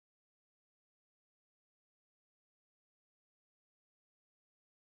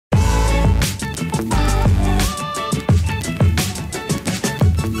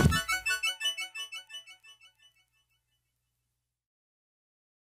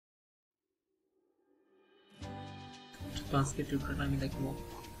তো আজকে টিউটোরিয়ালে আমি দেখব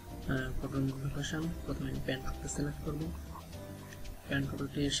ফটোর মডিফিকেশন। প্রথমে আমি প্যান টুলটা সিলেক্ট করব। প্যান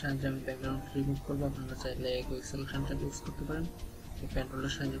টুলটির সাহায্যে আমি ব্যাকগ্রাউন্ড রিমুভ করব। আপনারা চাইলে কুইক সিলেকশনটা ইউজ করতে পারেন। এই প্যান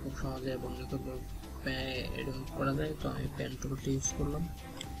টুলের সাহায্যে খুব সহজে এবং নিখুঁতভাবে রিমুভ করা যায়। তো আমি প্যান টুলটি ইউজ করলাম।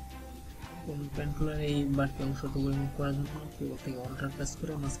 প্যান টুলের এই বাকি অংশটুকু রিমুভ করার জন্য কিবোর্ড থেকে অল্টার প্রেস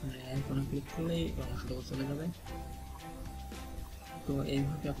করে মাঝখানে আইকনে ক্লিক করলে এই অংশটুকু চলে যাবে। তো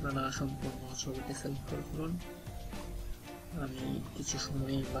এইভাবে আপনারা সম্পূর্ণ ছবিটি সিলেক্ট করে ফেলুন। আমি কিছু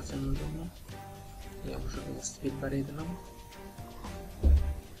সময় বাঁচানোর জন্য এই অংশটুকু স্পিড বাড়িয়ে দিলাম।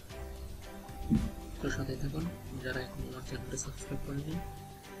 তো সাথে থাকুন, যারা এখন আমার চ্যানেলটি সাবস্ক্রাইব করেনি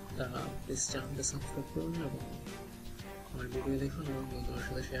তারা প্লিজ চ্যানেলটি সাবস্ক্রাইব করুন এবং আমার ভিডিও দেখুন এবং বন্ধুদের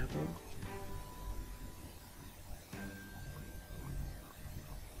সাথে শেয়ার করুন।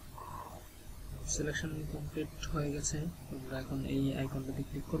 সিলেকশন কমপ্লিট হয়ে গেছে। আমরা এখন এই আইকনটাতে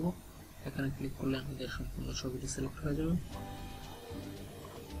ক্লিক করব। এখানে ক্লিক করলে আমাদের সম্পূর্ণ ছবিটি সিলেক্ট হয়ে যাবে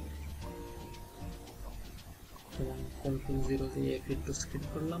এবং কন্ট্রোল 0 দিয়ে ফিট টু স্ক্রিন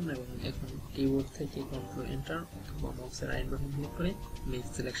করলাম এবং এখন কিবোর্ড থেকে কন্ট্রোল এন্টার অথবা মাউসের রাইট বাটন ক্লিক করে মেক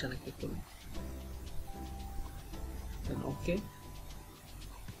সিলেকশনে ক্লিক করুন। দেন ওকে।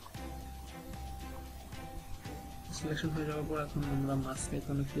 সিলেকশন হয়ে যাওয়ার পর এখন আমরা মাস্ক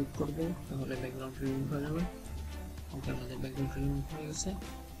আইকনে ক্লিক করব, তাহলে ব্যাকগ্রাউন্ড রিমুভ হয়ে যাবে। ওকে, আমাদের ব্যাকগ্রাউন্ড রিমুভ হয়ে গেছে।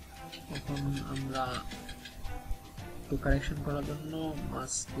 এখন আমরা টু কারেকশন করার জন্য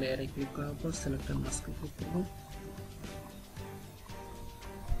মাস্ক লেয়ারে ক্লিক করার পর সিলেক্টেড মাস্কে ক্লিক করব।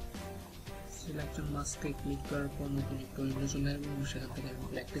 সিলেক্টেড মাস্কে ক্লিক করার পর নতুন একটা উইন্ডো চলে আসবে এবং সেখান থেকে আমি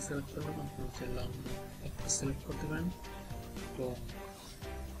ব্ল্যাকটি সিলেক্ট করলাম। আপনারা চাইলে একটা সিলেক্ট করতে পারেন। তো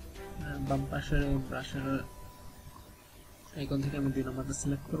বাম পাশের ব্রাশের আইকন থেকে আমি 2 নম্বরটা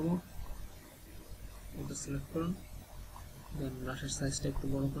সিলেক্ট করব। এটা সিলেক্ট করুন। দেন ব্রাশের সাইজটা একটু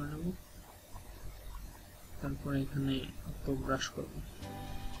বড় করে নেব। তারপরে এখানে একটু ব্রাশ করব।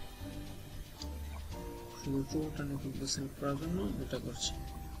 শুধু চুলটা নতুন সিলেক্ট করার জন্য এটা করছি।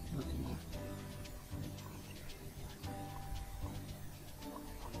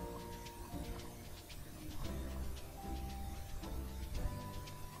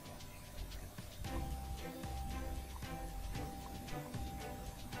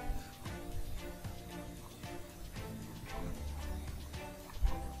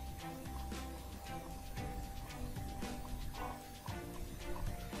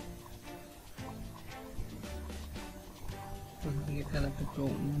 কালারটা একটু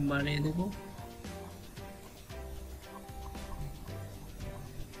বাড়িয়ে দেব।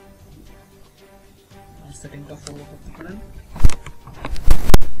 সেটিংটা ফলো করতে পারেন।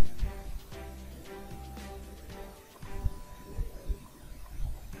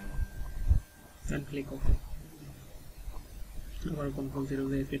 দেন ক্লিক ওকে। আবার কন্ট্রোল 0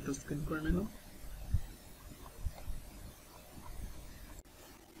 দিয়ে ফিট টু স্ক্রিন করে নেব।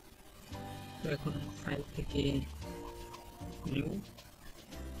 তো এখন ফাইল থেকে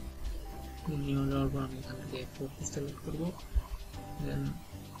নিউ যাওয়ার পর আমি এখান থেকে ফটো সিলেক্ট করব। দেন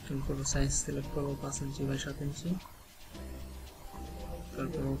ফটো সাইজ সিলেক্ট করব 5 ইঞ্চি বাই 7 ইঞ্চি।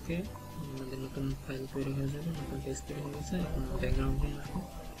 তারপর ওকে, আমাদের নতুন ফাইল তৈরি হয়ে যাবে। নতুন পেজ তৈরি হয়ে গেছে। এখন ব্যাকগ্রাউন্ডে আসবো।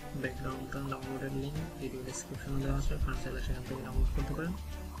 ব্যাকগ্রাউন্ডটা ডাউনলোডের লিঙ্ক ভিডিও ডেসক্রিপশনে দেওয়া আছে, আপনারা চাইলে সেখান থেকে ডাউনলোড করতে পারেন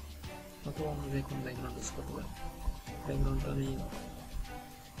অথবা অন্য যে কোনো ব্যাকগ্রাউন্ড ইউজ করতে পারেন। ব্যাকগ্রাউন্ডটা আমি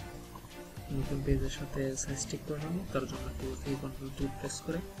নতুন পেজের সাথে সাইজ ঠিক করে নেব। তার জন্য কিবোর্ড থেকে কন্ট্রোল টি প্রেস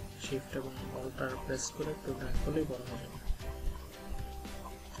করে শিফট এবং অল্টার প্রেস করে একটু ড্র্যাগ করলেই বড় হয়ে যাবে।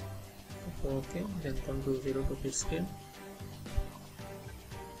 ওকে, দেন কন্ট্রোল 0 টু ফিট স্ক্রিন।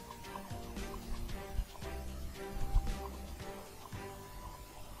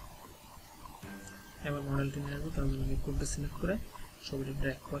 এবার মডেলটি নিয়ে আসবো। তার জন্য আমি কোডটা সিলেক্ট করে ছবিটি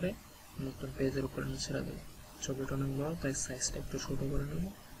ড্র্যাগ করে নতুন পেজের উপরে নিয়ে ছেড়ে দেবো। ছবিটা অনেক বড়, তাই সাইজটা একটু ছোট করে নেব।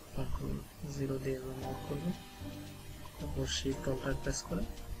 কন্ট্রোল 0 দিয়ে জুম আউট করব, তারপর শিফট অল্টার প্রেস করে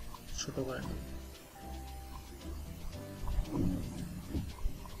ছোট করে নেব।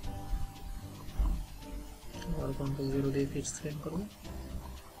 আবার কন্ট্রোল 0 দিয়ে ফিট স্ক্রিন করব।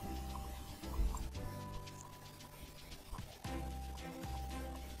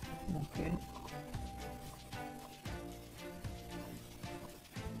 ওকে,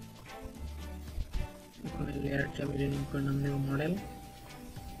 এখানে লেয়ারটি আমি রিনিউ করে নাম দেব মডেল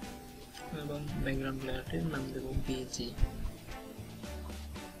এবং ব্যাকগ্রাউন্ড লেয়ারটির নাম দেব বিজি।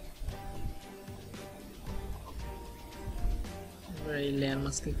 এবার এই লেয়ার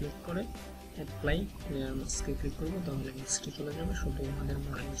মাস্কে ক্লিক করে অ্যাপ্লাই লেয়ার মাস্কে ক্লিক করব, তাহলে মাস্কটি চলে যাবে, শুধু আমাদের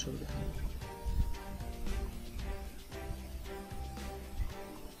মডেলের ছবি থাকবে।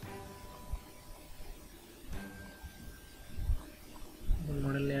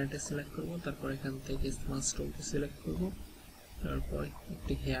 মডেল লেয়ার লেয়ারটা সিলেক্ট করব, তারপর এখান থেকে স্মার্ট স্টোনকে সিলেক্ট করব, তারপর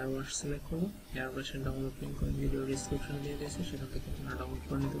একটি হেয়ার ওয়াশ সিলেক্ট করব। হেয়ার ওয়াশের ডাউনলোড লিঙ্ক আমি ভিডিও ডেসক্রিপশনে দিয়ে দিয়েছি, সেখান থেকে আপনারা ডাউনলোড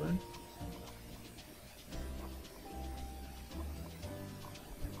করে নিতে পারেন।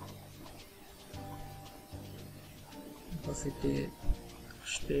 অপাসিটি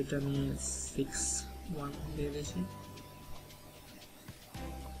স্টেট আমি 6.1 দিয়ে দিয়েছি।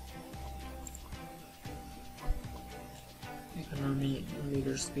 এখানে আমি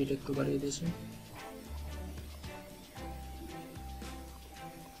ভিডিওর স্পিড একটু বাড়িয়ে দিয়েছি।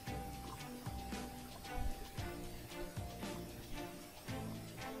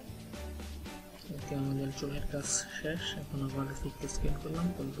 আমাদের চুলের কাজ শেষ। এখন আবার ফিল্টার স্ক্যান করলাম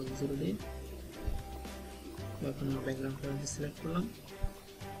কন্ট্রোল 0 দিয়ে। এখন ব্যাকগ্রাউন্ড কালারটি সিলেক্ট করলাম,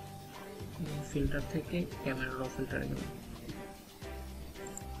 ফিল্টার থেকে ক্যামেরা র ফিল্টারে গেলাম।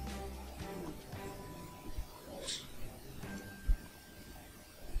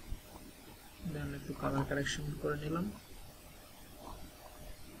 একটু কালার কারেকশন করে নিলাম।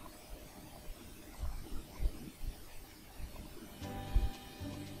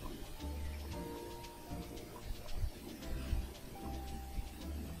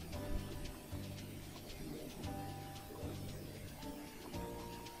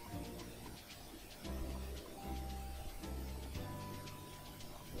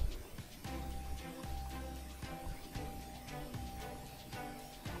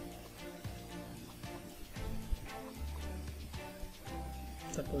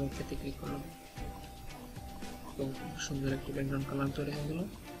 তারপর ওকেতে ক্লিক করলাম এবং সুন্দর একটি ব্যাকগ্রাউন্ড কালার তৈরি হয়ে গেল।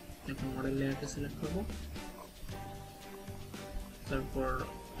 এখন মডেল লেয়ারটা সিলেক্ট করব, তারপর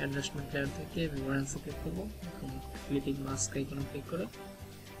অ্যাডজাস্টমেন্ট লেয়ার থেকে ভিভারেন্সে ক্লিক করব। এখন ক্লিপিং মাস্ক আইকনে ক্লিক করে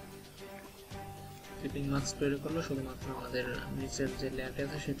ক্লিপিং মাস্ক তৈরি করলে শুধুমাত্র আমাদের নিচের যে লেয়ারটা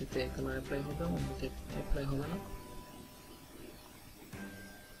আছে সেটিতে কালার অ্যাপ্লাই হবে, অন্যতে অ্যাপ্লাই হবে না।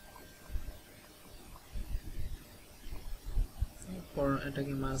 তারপর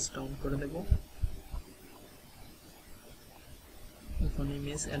এটাকে মাস্ক ডাউন করে দেব। এখন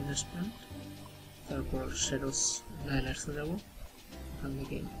ইমেজ অ্যাডজাস্টমেন্ট, তারপর শ্যাডোস হাইলাইটসে যাব, এখান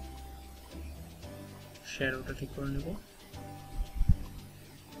থেকে শ্যাডোটা ঠিক করে নেব।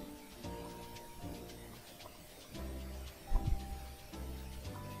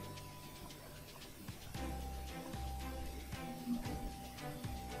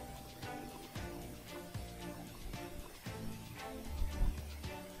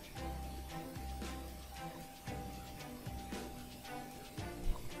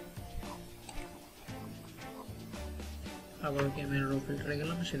 আবার ক্যামেরা র ফিল্টারে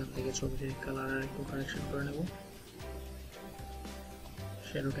গেলাম, সেখান থেকে ছবিটির কালার একটু কারেকশন করে নেব।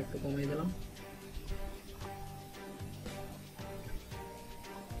 শ্যাডোটা একটু কমিয়ে দিলাম,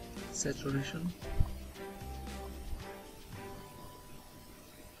 স্যাচুরেশন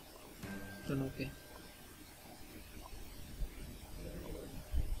ওকে।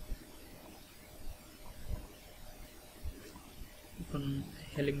 এখন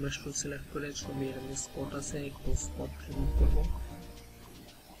হেলিং ব্রাশ টুল সিলেক্ট করে ছবির যে স্পট আছে একটু স্পট রিমুভ করব।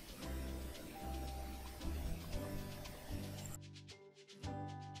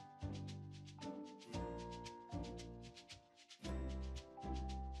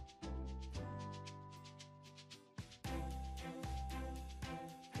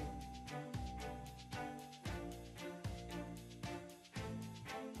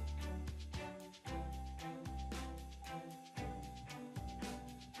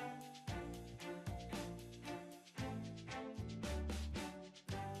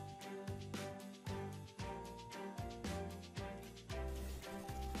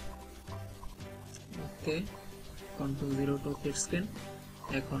 ওকে, কন্ট্রোল 0 টু ফিট স্ক্রিন।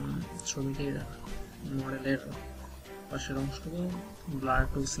 এখন ছবিটির মডেলের পাশের অংশটুকু ব্লার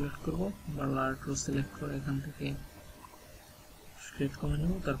টুল সিলেক্ট করব। ব্লার টুল সিলেক্ট করে এখান থেকে স্ট্রেট কমে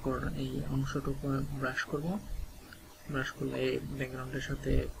নেব, তারপর এই অংশটুকু ব্রাশ করব। ব্রাশ করলে এই ব্যাকগ্রাউন্ডের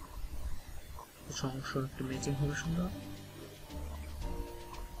সাথে কিছু অংশ একটু ম্যাচিং হবে সুন্দর।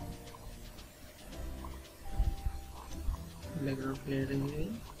 ব্যাকগ্রাউন্ড লেয়ারে গিয়ে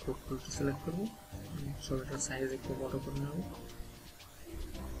ক্রপ টুলটি সিলেক্ট করব, ছবিটার সাইজ একটু বড় করে নেব।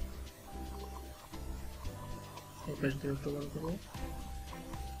 এই পাশ দিয়ে একটু বড় করব।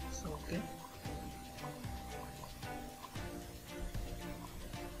 ওকে,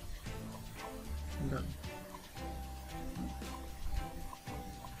 ডান।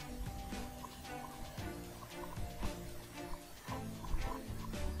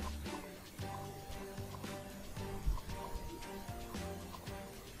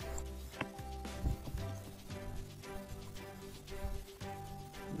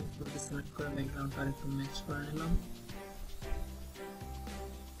 সিলেক্ট করে ব্যাকগ্রাউন্ড আরেকটু ম্যাচ করে নিলাম।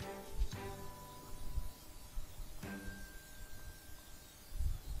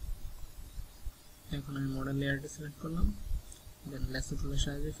 এখন আমি মডেল লেয়ারটি সিলেক্ট করলাম, দেন ল্যাসো টুলের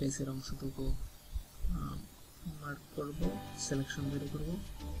সাহায্যে ফেসের অংশটুকু মার্ক করব, সিলেকশন তৈরি করব,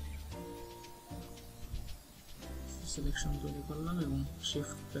 সিলেকশন তৈরি করলাম এবং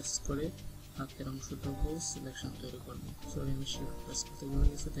শিফট প্রেস করে হাতের অংশটুকু সিলেকশন তৈরি করব। সরি আমি শিফট প্রেস করতে ভুলে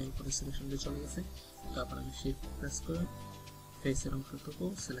গেছি, তাই উপরে সিলেকশনটি চলে গেছে। তারপর আমি শিফট প্রেস করে ফেসের অংশটুকু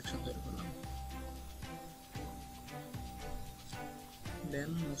সিলেকশন তৈরি করলাম।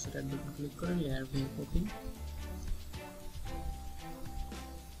 দেন সেটা ডাবল ক্লিক করে লেয়ার ভিউ কপি,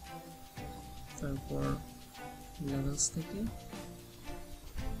 তারপর লেভেলস থেকে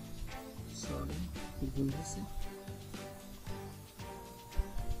সরি ভুল হয়েছে,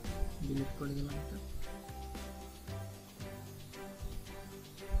 ডিলিট করে দিলাম এটা।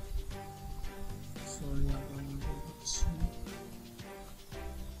 সরি আবার হচ্ছে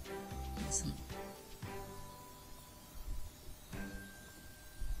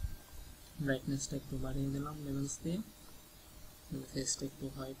ব্রাইটনেসটা একটু বাড়িয়ে দিলাম লেভেলস দিয়ে, ফেসটা একটু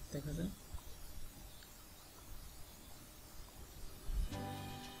হোয়াইট দেখা যায়।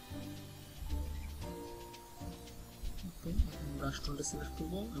 ব্রাশ টুলটা সিলেক্ট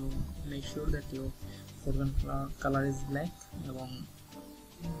করব এবং make sure that your foreground colour is black এবং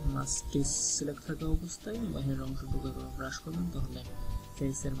মাস্ক সিলেক্ট থাকা অবস্থায় বাহিরের অংশটুকু ব্রাশ করবেন, তাহলে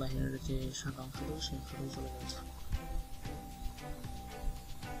ফেসের বাহিরের যে সাদা অংশটুকু সেই অংশটুকু চলে যাবে।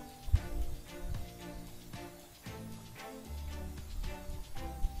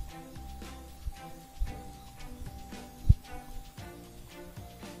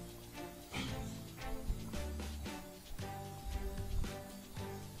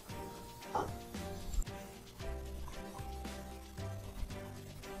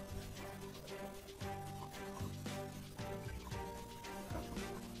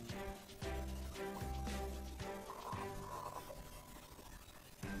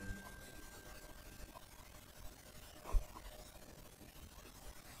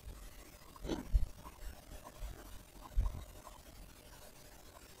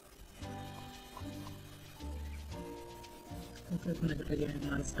 এখানে এটাকে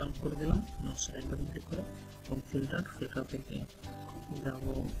মার্জ ডাউন করে দিলাম, মাউস রাইট বাটন ক্লিক করে এবং ফিল্টার থেকে যাব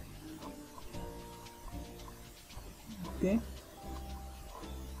ওকে।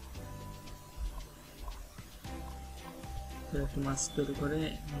 একটু মাস্ক তৈরি করে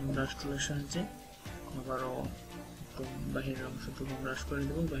ব্রাশ টুলের সাহায্যে আবারও একটু বাহিরের অংশটুকু ব্রাশ করে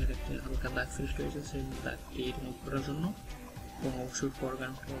দেবো। বাইরে একটা হালকা দাগ সৃষ্টি হয়েছে, সেই দাগটি রিমুভ করার জন্য, এবং অবশ্যই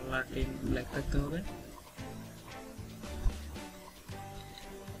ফোরগ্রাউন্ড কালারটি ব্ল্যাক থাকতে হবে।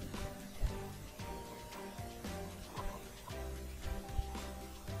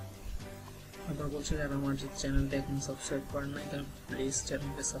 আবার বলছে যারা আমার চ্যানেলটা এখন সাবস্ক্রাইব করেন নাই তারা প্লিজ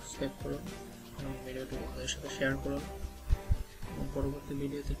চ্যানেলটা সাবস্ক্রাইব করুন এবং ভিডিওটি বন্ধুদের সাথে শেয়ার করুন এবং পরবর্তী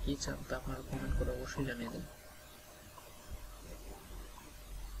ভিডিওতে কী চান তা আপনারা কমেন্ট করে অবশ্যই জানিয়ে দেন।